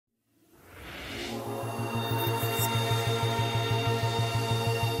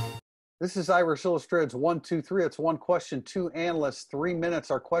This is Irish Illustrated's 1, 2, 3. It's one question, two analysts, 3 minutes.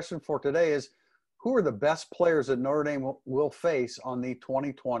 Our question for today is, who are the best players that Notre Dame will face on the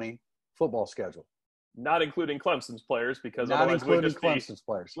 2020 football schedule? Not including Clemson's players, because Not otherwise including Clemson's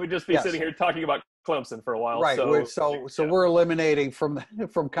players. We'd just be sitting here talking about Clemson for a while. Right. So we're eliminating from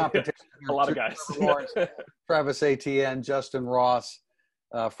competition a lot of guys. Lawrence, Travis Etienne, Justin Ross,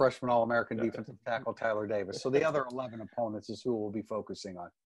 freshman All-American defensive tackle Tyler Davis. So the other 11 opponents is who we'll be focusing on.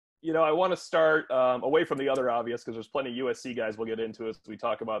 You know, I want to start away from the other obvious, because there's plenty of USC guys we'll get into as we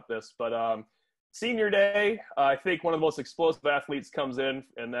talk about this. But senior day, I think one of the most explosive athletes comes in,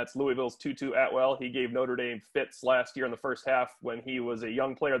 and that's Louisville's Tutu Atwell. He gave Notre Dame fits last year in the first half when he was a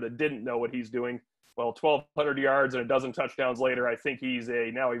young player that didn't know what he's doing. Well, 1,200 yards and a dozen touchdowns later, I think he's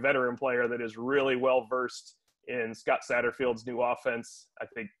now a veteran player that is really well-versed in Scott Satterfield's new offense. I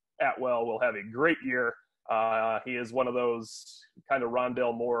think Atwell will have a great year. He is one of those kind of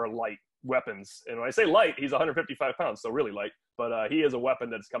Rondell Moore light weapons. And when I say light, he's 155 pounds, so really light. But he is a weapon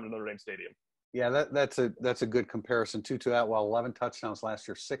that's coming to Notre Dame Stadium. Yeah, that's a good comparison. Tutu Atwell, 11 touchdowns last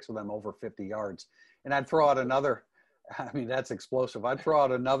year, 6 of them over 50 yards. And I'd throw out another, that's explosive. I'd throw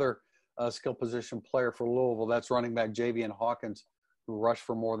out another skill position player for Louisville. That's running back Javian Hawkins, who rushed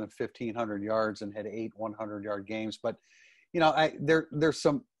for more than 1,500 yards and had 8 100-yard games. But, there's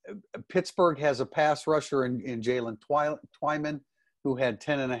some – Pittsburgh has a pass rusher in Jalen Twyman, who had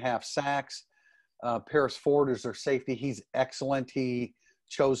 10.5 sacks. Paris Ford is their safety. He's excellent. He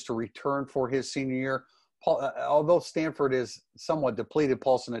chose to return for his senior year. Although Stanford is somewhat depleted,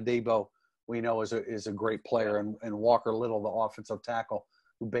 Paulson Adebo, we know, is a great player. And Walker Little, the offensive tackle,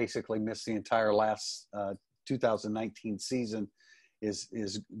 who basically missed the entire last 2019 season,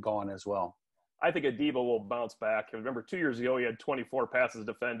 is gone as well. I think Adebo will bounce back. Remember, 2 years ago, he had 24 passes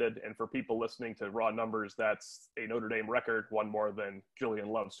defended. And for people listening to raw numbers, that's a Notre Dame record, one more than Julian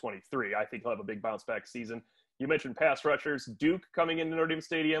Love's 23. I think he'll have a big bounce back season. You mentioned pass rushers. Duke coming into Notre Dame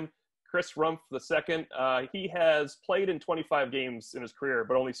Stadium. Chris Rumpf II. He has played in 25 games in his career,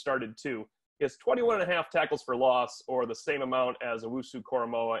 but only started 2. He has 21.5 tackles for loss, or the same amount as Owusu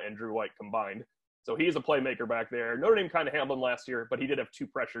Koromoa and Drew White combined. So he's a playmaker back there. Notre Dame kind of handled him last year, but he did have 2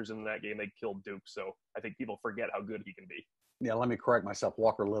 pressures in that game. They killed Duke, so I think people forget how good he can be. Yeah, let me correct myself.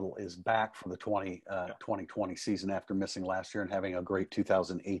 Walker Little is back for the 2020 season after missing last year and having a great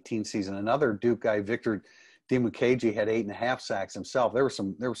 2018 season. Another Duke guy, Victor Dimukeji, had 8.5 sacks himself. There were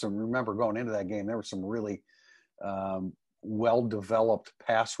some. Remember going into that game, there were some really well-developed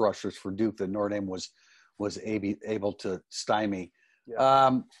pass rushers for Duke that Notre Dame was able to stymie.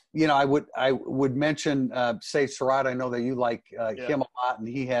 Yeah. I would mention Sage Surratt. I know that you like him a lot, and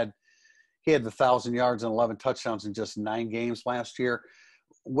he had the 1,000 yards and 11 touchdowns in just 9 games last year.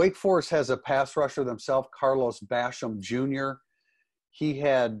 Wake Forest has a pass rusher themselves, Carlos Basham Jr. He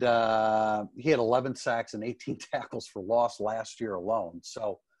had 11 sacks and 18 tackles for loss last year alone.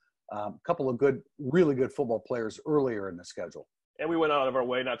 So a couple of really good football players earlier in the schedule. And we went out of our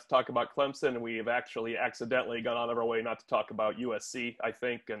way not to talk about Clemson, and we have actually accidentally gone out of our way not to talk about USC, I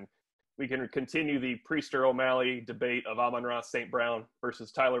think. And we can continue the Priester O'Malley debate of Amon-Ra St. Brown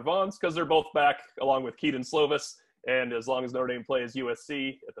versus Tyler Vaughns, because they're both back, along with Keaton Slovis. And as long as Notre Dame plays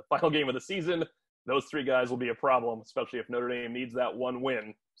USC at the final game of the season, those 3 guys will be a problem, especially if Notre Dame needs that one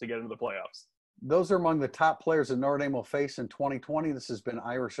win to get into the playoffs. Those are among the top players that Notre Dame will face in 2020. This has been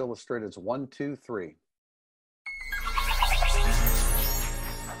Irish Illustrated's 1, 2, 3.